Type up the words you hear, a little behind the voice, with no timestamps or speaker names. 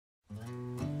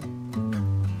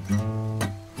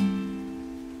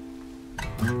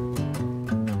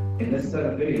this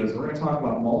set of videos, we're going to talk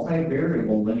about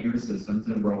multivariable linear systems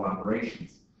and row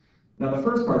operations. Now the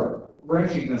first part, we're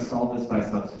actually going to solve this by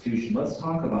substitution. Let's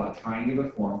talk about triangular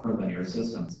form for linear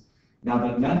systems. Now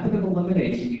the method of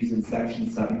elimination used in section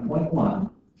 7.1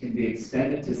 can be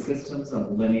extended to systems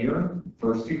of linear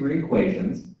first-degree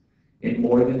equations in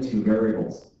more than two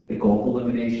variables. The goal of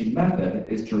elimination method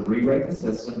is to rewrite the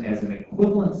system as an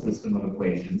equivalent system of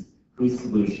equations whose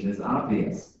solution is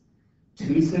obvious.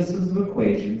 Two systems of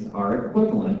equations are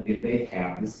equivalent if they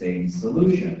have the same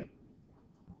solution.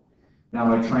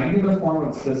 Now, a triangular form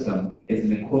of system is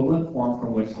an equivalent form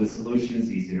from which the solution is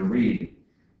easy to read.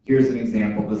 Here's an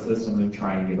example of the system in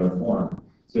triangular form.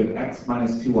 So if x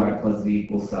minus 2y plus z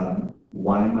equals 7,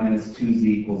 y minus 2z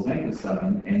equals negative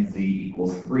 7, and z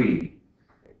equals 3.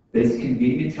 This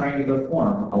convenient triangular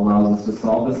form allows us to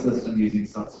solve the system using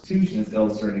substitution as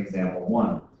illustrated in example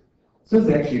 1. So it's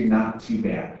actually not too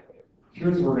bad.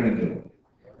 Here's what we're going to do.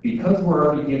 Because we're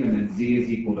already given that z is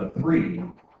equal to 3,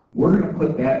 we're going to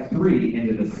put that 3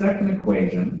 into the second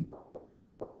equation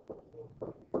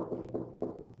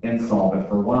and solve it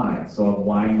for y. So if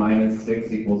y minus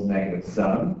 6 equals negative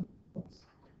 7,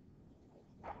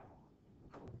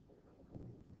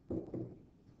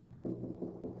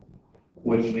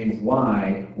 which means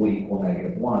y will equal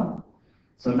negative 1.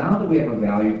 So now that we have a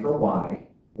value for y,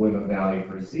 we have a value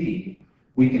for z,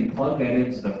 we can plug that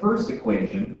into the first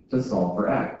equation to solve for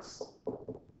x.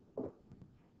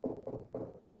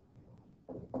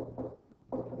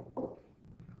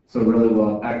 So really,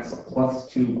 well, x plus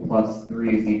 2 plus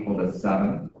 3 is equal to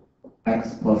 7.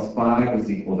 X plus 5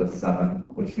 is equal to 7,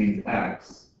 which means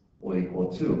x will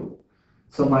equal 2.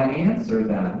 So my answer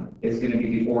then is going to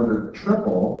be the order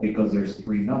triple because there's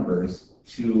three numbers,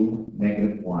 2,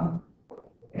 negative 1,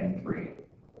 and 3.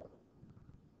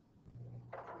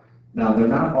 Now, they're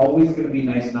not always going to be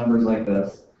nice numbers like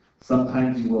this.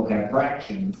 Sometimes you will have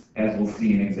fractions, as we'll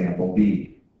see in example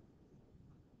B.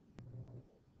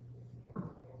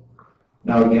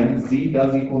 Now again, z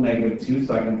does equal negative 2,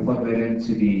 so I can plug that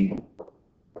into the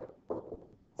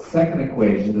second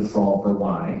equation to solve for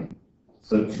y.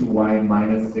 So 2y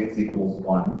minus 6 equals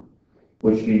 1,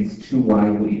 which means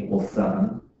 2y will equal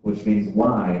 7, which means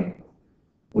y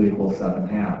will equal 7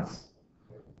 halves.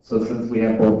 So since we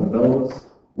have both of those,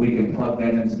 we can plug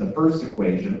that into the first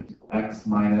equation, x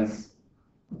minus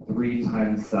 3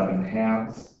 times 7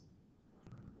 halves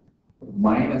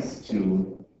minus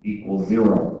 2 equals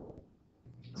 0.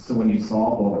 So when you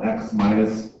solve both x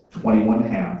minus 21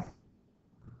 halves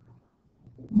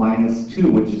minus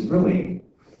 2, which is really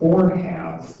 4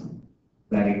 halves,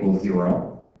 that equals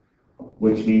 0,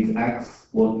 which means x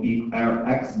will equal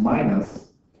x minus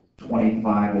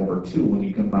 25 over 2 when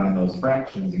you combine those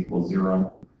fractions equals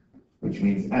 0, which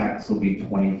means x will be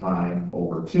 25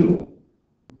 over 2.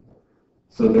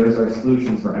 So there's our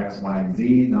solutions for x, y, and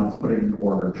z. Now let's put it in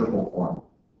order triple form.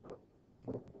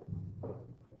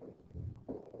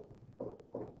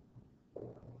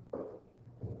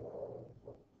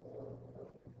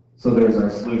 So there's our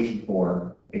solution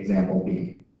for example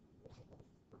B.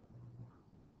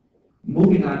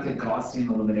 Moving on to Gaussian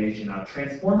elimination. Now,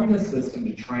 transforming a system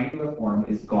to triangular form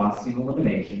is Gaussian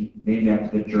elimination, named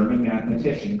after the German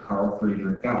mathematician Carl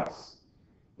Friedrich Gauss.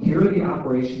 Here are the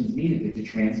operations needed to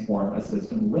transform a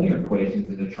system of linear equations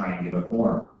into triangular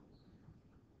form.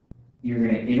 You're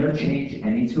going to interchange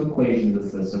any two equations of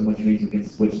the system, which means you can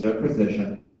switch their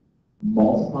position,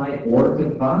 multiply or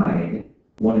divide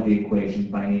one of the equations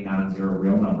by any non-zero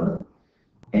real number,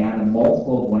 add a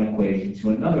multiple of one equation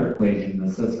to another equation in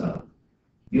the system.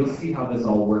 You'll see how this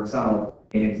all works out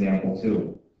in example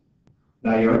 2.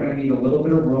 Now you're going to need a little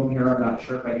bit of room here. I'm not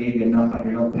sure if I gave you enough on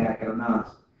your note packet or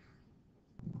not,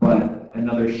 but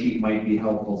another sheet might be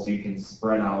helpful so you can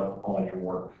spread out all your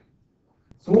work.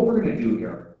 So what we're going to do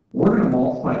here, we're going to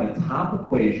multiply the top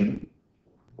equation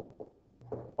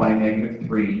by negative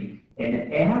 3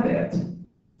 and add it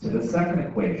to the second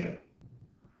equation.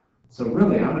 So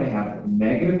really, I'm going to have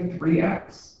negative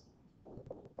 3x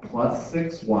plus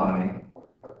 6y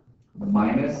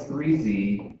minus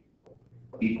 3z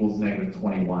equals negative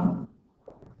 21,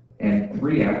 and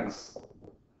 3x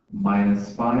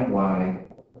minus 5y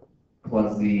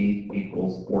plus z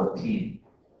equals 14.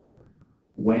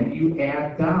 When you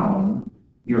add down,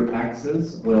 your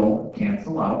x's will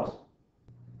cancel out.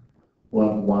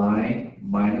 We'll have y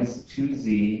minus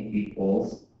 2z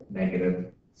equals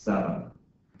negative 7.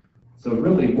 So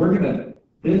really,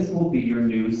 this will be your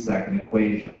new second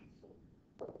equation.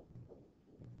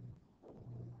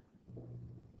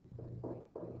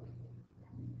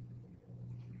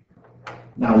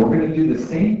 Now we're going to do the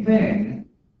same thing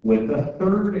with the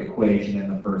third equation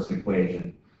and the first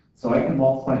equation. So I can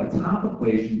multiply the top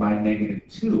equation by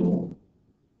 -2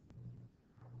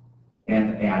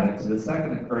 and add it to the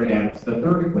second, or add it to the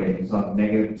third equation. So I have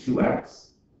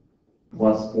 -2x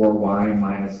plus 4y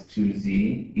minus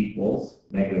 2z equals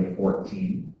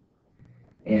 -14.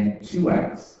 And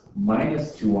 2x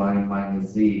minus 2y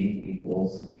minus z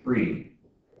equals 3.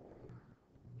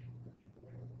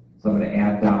 So I'm going to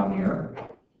add down here,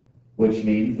 which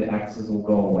means the x's will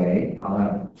go away. I'll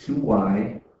have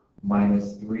 2y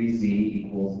minus 3z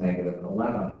equals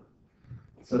 -11.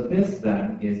 So this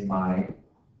then is my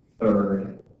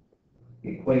third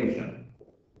equation.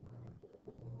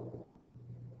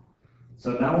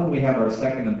 So now when we have our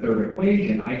second and third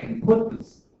equation, I can put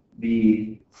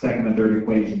the second and third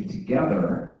equation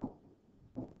together.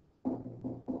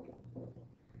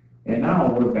 And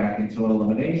now we're back into an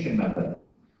elimination method.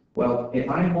 Well, if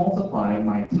I multiply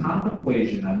my top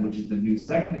equation then, which is the new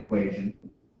second equation,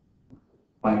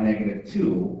 by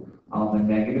 -2, I'll have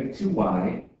a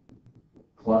 -2y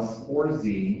plus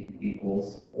 4z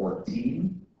equals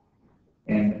 14.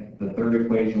 And the third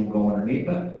equation will go underneath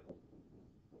it.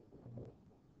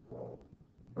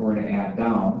 We're going to add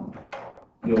down.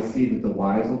 You'll see that the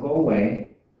y's will go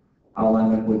away. I'll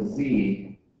end up with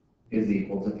z is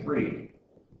equal to 3.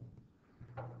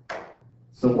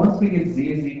 So once we get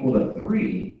z is equal to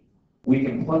 3, we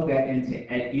can plug that into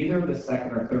either the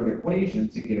second or third equation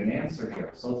to get an answer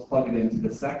here. So let's plug it into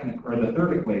the second or the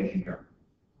third equation here.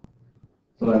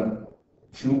 So I have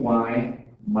 2y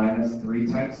minus 3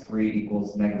 times 3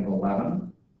 equals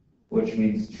 -11, which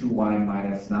means 2y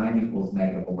minus 9 equals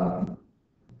 -11,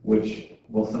 which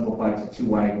will simplify to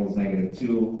 2y equals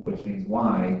 -2, which means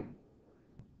y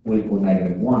will equal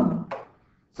 -1.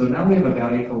 So now we have a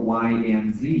value for y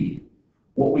and z.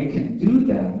 What we can do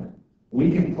then,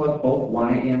 we can plug both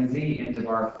y and z into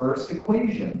our first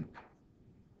equation,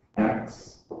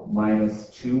 x minus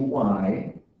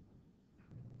 2y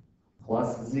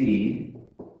plus z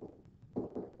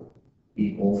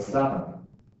equals 7.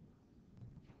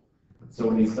 So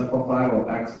when you simplify, well,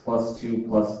 x plus 2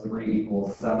 plus 3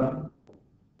 equals 7,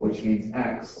 which means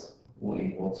x will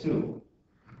equal 2.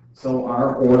 So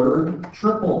our ordered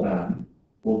triple then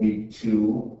will be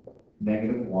 2,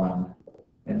 -1,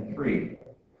 and 3.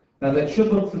 Now that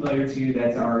should look familiar to you.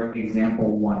 That's our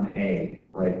example 1A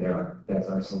right there. That's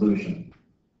our solution.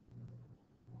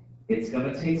 It's going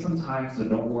to take some time, so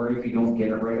don't worry if you don't get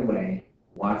it right away.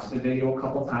 Watch the video a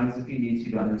couple times if you need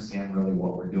to understand really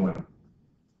what we're doing.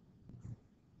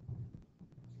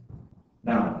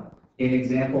 Now, in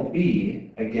example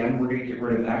B, again, we're going to get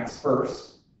rid of x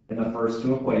first in the first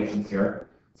two equations here.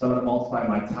 So I'm going to multiply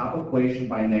my top equation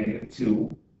by -2,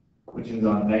 which is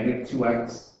on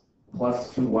 -2x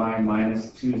plus 2y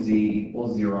minus 2z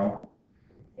equals 0,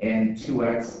 and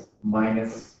 2x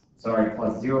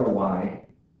plus 0y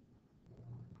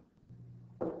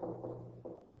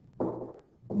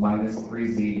minus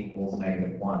 3z equals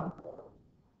 -1.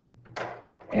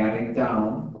 Adding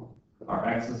down, our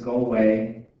x's go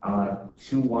away.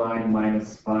 2y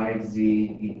minus 5z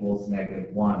equals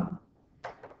 -1.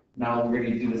 Now we're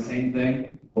going to do the same thing,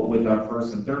 but with our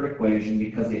first and third equation.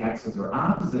 Because the x's are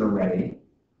opposite already,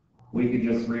 we can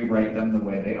just rewrite them the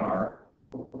way they are.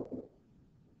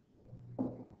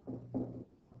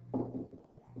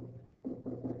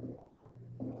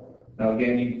 Now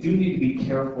again, you do need to be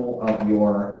careful of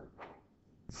your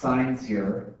signs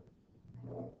here,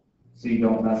 so you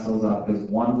don't mess those up, because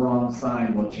one wrong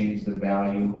sign will change the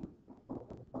value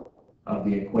of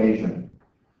the equation.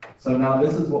 So now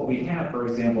this is what we have for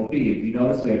example B. If you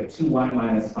notice, we have 2y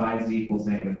minus 5z equals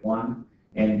 -1,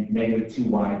 and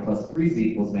 -2y plus 3z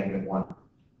equals -1.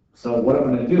 So what I'm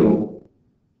going to do,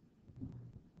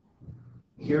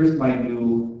 here's my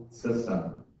new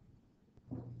system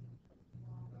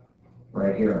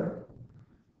right here.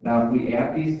 Now if we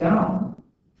add these down,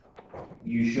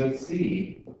 you should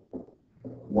see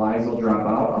y's will drop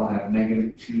out. I'll have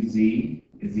 -2z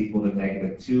is equal to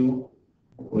 -2,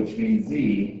 which means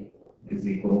z is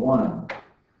equal to 1.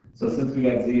 So since we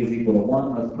got z is equal to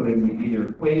 1, let's put it in either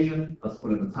equation. Let's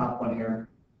put it in the top one here.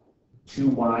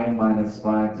 2y minus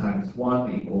 5 times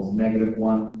 1 equals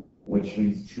 -1, which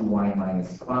means 2y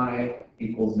minus 5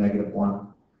 equals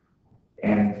 -1.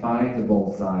 Adding 5 to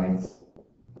both sides,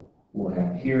 we'll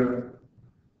have here,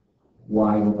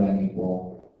 y will then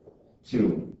equal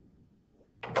 2.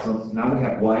 So now we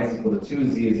have y is equal to 2,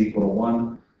 z is equal to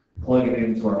 1. Plug it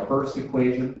into our first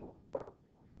equation.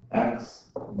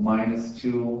 X minus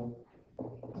 2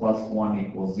 plus 1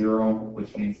 equals 0,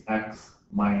 which means x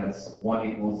minus 1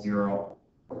 equals 0,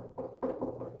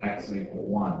 x will equal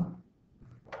 1.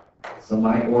 So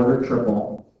my ordered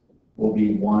triple will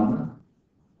be 1,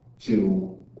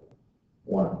 2,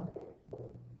 1.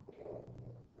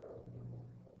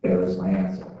 There is my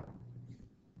answer.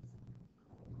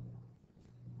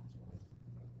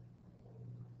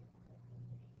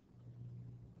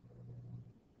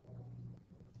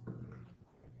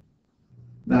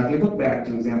 Now, if you look back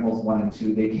to examples 1 and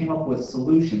 2, they came up with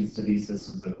solutions to these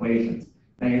systems equations.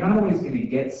 Now, you're not always going to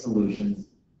get solutions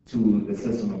to the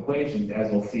system equations,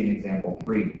 as we'll see in example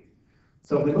 3.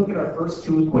 So if we look at our first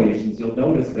two equations, you'll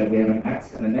notice that we have an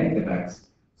x and a negative x,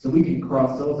 so we can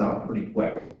cross those out pretty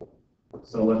quick.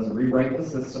 So let's rewrite the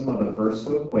system of the first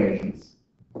two equations.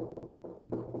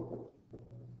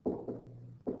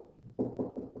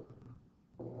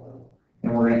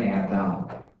 And we're going to add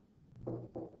down.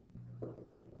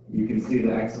 You can see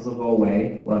the x's will go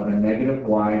away. We'll have a negative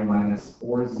y minus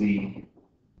 4z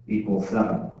equals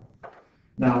 7.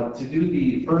 Now, to do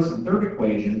the first and third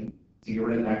equation, to get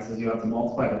rid of x's, you have to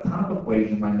multiply the top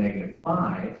equation by negative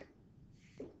 5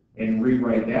 and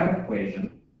rewrite that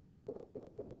equation.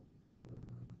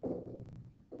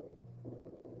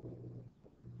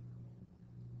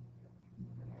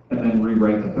 And then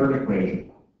rewrite the third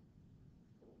equation.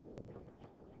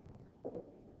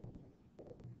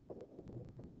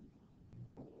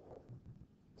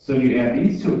 So you add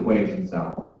these two equations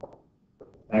down.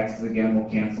 X's again will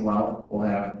cancel out. We'll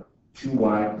have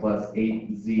 2y plus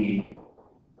 8z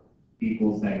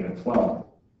equals negative 12.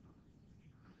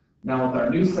 Now with our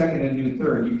new second and new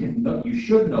third, you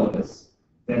should notice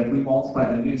that if we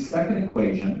multiply the new second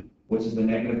equation, which is the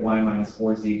negative y minus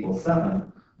 4z equals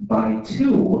 7, by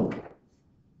 2,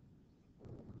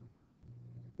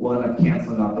 we'll end up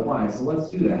canceling out the y. So let's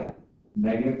do that.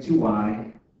 Negative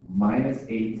 2y minus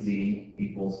 8z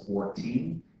equals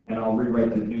 14. And I'll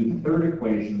rewrite the new third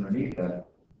equation underneath it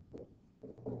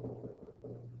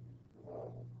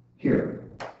here.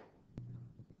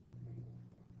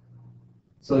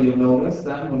 So you'll notice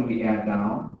then when we add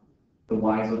down, the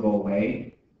y's will go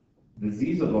away, the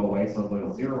z's will go away, so we'll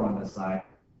put a 0 on this side.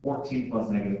 14 plus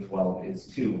negative 12 is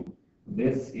 2.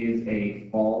 This is a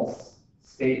false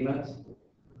statement,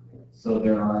 so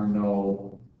there are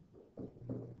no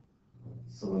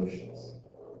solutions.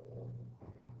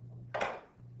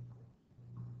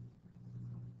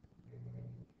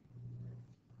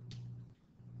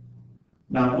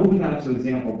 Now, moving on to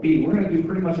example B, we're going to do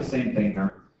pretty much the same thing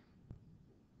here.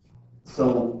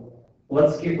 So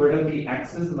let's get rid of the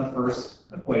x's in the first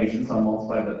equation. So I'll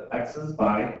multiply the x's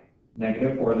by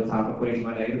negative 4, the top equation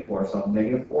by negative 4. So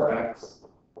negative 4x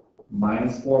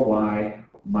minus 4y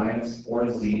minus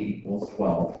 4z equals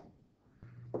 12.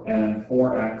 And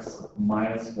 4x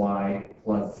minus y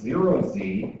plus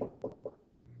 0z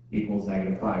equals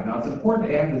negative 5. Now, it's important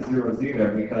to add the 0z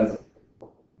there because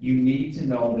you need to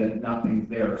know that nothing's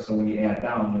there, so when you add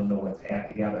down, you'll know what to add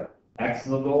together. X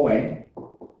will go away.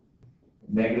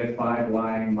 Negative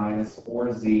 5y minus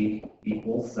 4z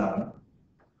equals 7.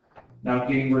 Now,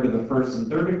 getting rid of the first and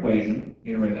third equation,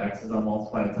 getting rid of the x's, I'll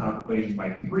multiply the top equation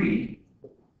by 3.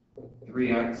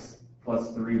 3x plus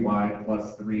 3y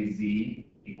plus 3z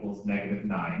equals negative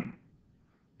 9.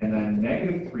 And then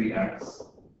negative 3x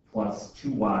plus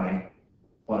 2y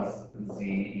plus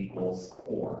z equals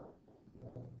 4.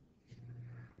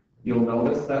 You'll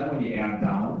notice that when you add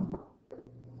down,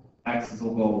 x's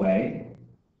will go away.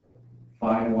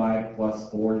 5y plus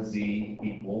 4z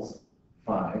equals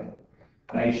 5.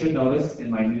 Now you should notice in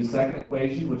my new second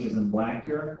equation, which is in black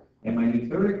here, and my new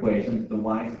third equation, the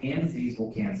y's and z's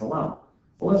will cancel out.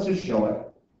 So let's just show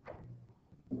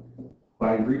it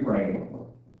by rewriting.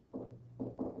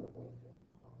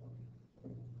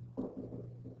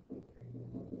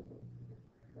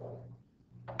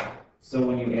 So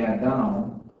when you add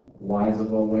down, y's will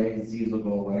go away, z's will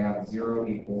go away, I have 0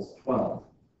 equals 12.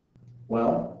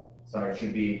 Well, sorry, it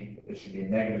should be a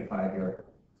negative 5 here.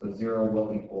 So 0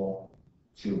 will equal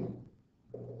 2.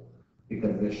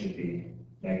 Because this should be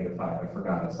negative 5. I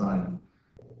forgot a sign.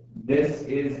 This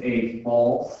is a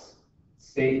false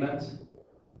statement.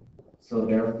 So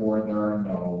therefore, there are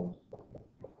no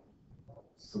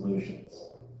solutions.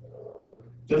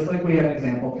 Just like we had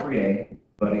example 3a,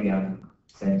 but again,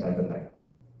 same type of thing.